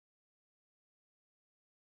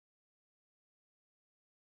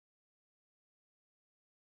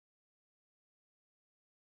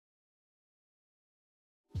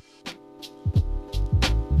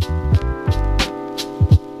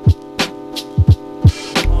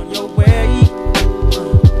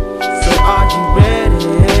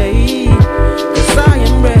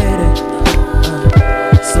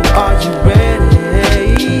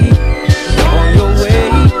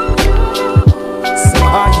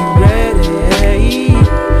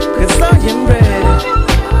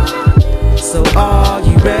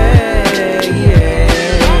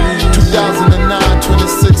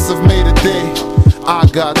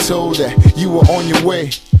got told that you were on your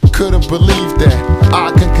way. Couldn't believe that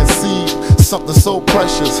I can conceive something so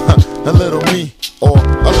precious. A little me or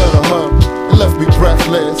a little her. It left me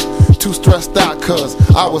breathless, too stressed out cause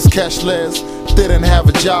I was cashless. Didn't have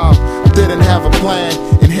a job, didn't have a plan,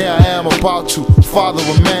 and here I am about to father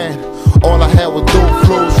a man. All I had were dope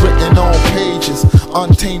flows written on pages,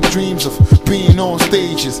 untamed dreams of being on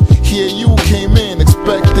stages. Here you came in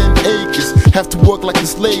expecting acres, have to work like a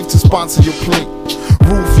slave to sponsor your plate.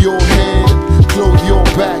 Roof your head, clothe your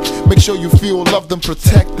back, make sure you feel loved and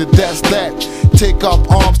protected, that's that. Take up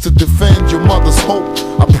arms to defend your mother's hope.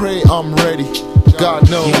 I pray I'm ready, God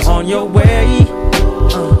knows. You're on your way,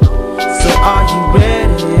 so are you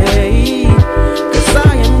ready? Cause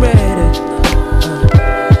I am ready,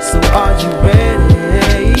 so are you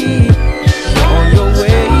ready? You're on your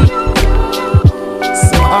way,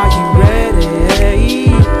 so are you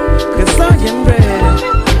ready? Cause I am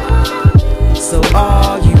ready, so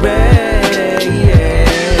are you ready?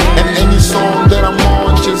 And any song that I'm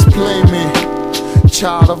on, just play me.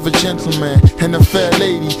 Child of a gentleman and a fair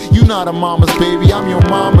lady. You not a mama's baby, I'm your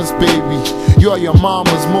mama's baby. You are your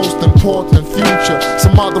mama's most important future.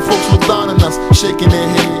 Some other folks look down on us, shaking their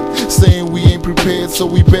head, saying we ain't prepared, so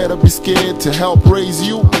we better be scared to help raise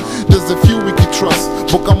you. There's a few we can trust,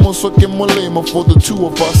 Bokotjo que molema for the two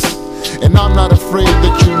of us. And I'm not afraid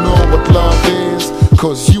that you know what love is,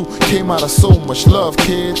 cause you came out of so much love,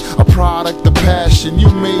 kid. A product of passion, you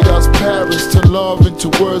made us parents, turn love into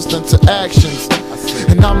words than to actions.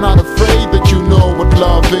 And I'm not afraid that you know what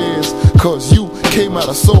love is, cause you came out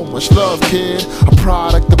of so much love, kid. A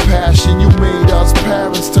product of passion, you made us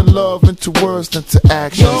parents, turn love into words than to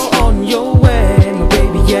actions. You're on your way, my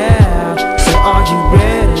baby, yeah. So are you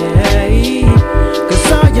ready?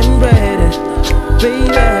 Cause I am ready,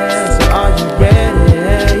 baby. So are you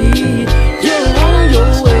ready? You're on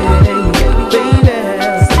your way, baby.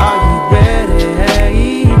 So are you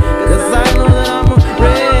ready? Cause I know that I'm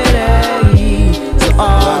ready. So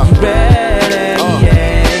are you ready?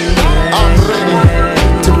 I'm ready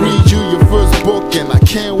to read you your first book, and I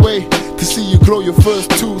can't wait to see you grow your first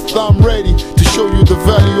tooth. I'm ready to show you the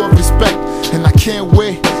value of respect, and I can't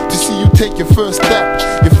wait to see you take your first step,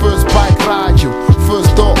 your first bike ride, your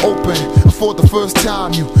first door open. For the first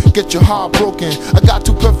time you get your heart broken. I got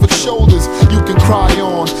two perfect shoulders you can cry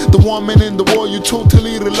on, the woman in the world you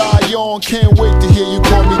totally rely on. Can't wait to hear you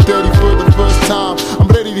call me daddy for the first time. I'm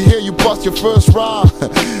ready to hear you bust your first rhyme.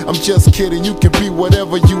 I'm just kidding, you can be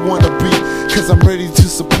whatever you wanna be, cause I'm ready to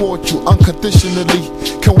support you unconditionally.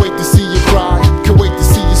 Can't wait to see you cry, can't wait to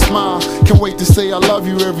see you smile, can't wait to say I love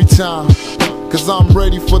you every time. Cause I'm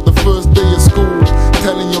ready for the first day of school,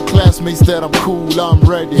 telling your classmates that I'm cool, I'm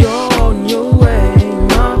ready. You're on your way,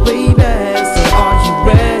 my baby, so are you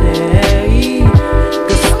ready?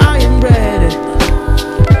 Cause I am ready,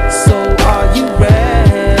 so are you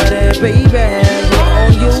ready, baby? You're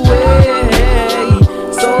on your way,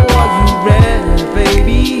 so are you ready,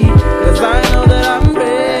 baby? Cause I know that I'm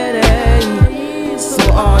ready, so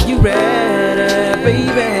are you ready,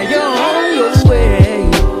 baby? You're on your way,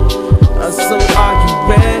 so are you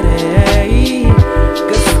ready?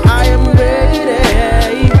 Cause I am ready,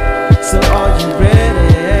 so are you ready?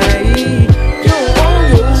 You're on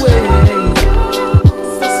your way,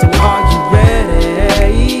 so are you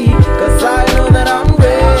ready? Cause I know that I'm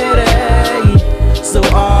ready, so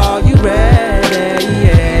are you ready?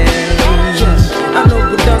 I know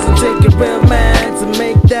it doesn't take a real man to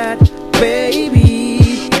make that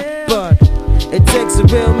baby, but it takes a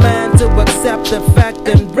real man to accept the fact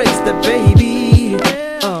and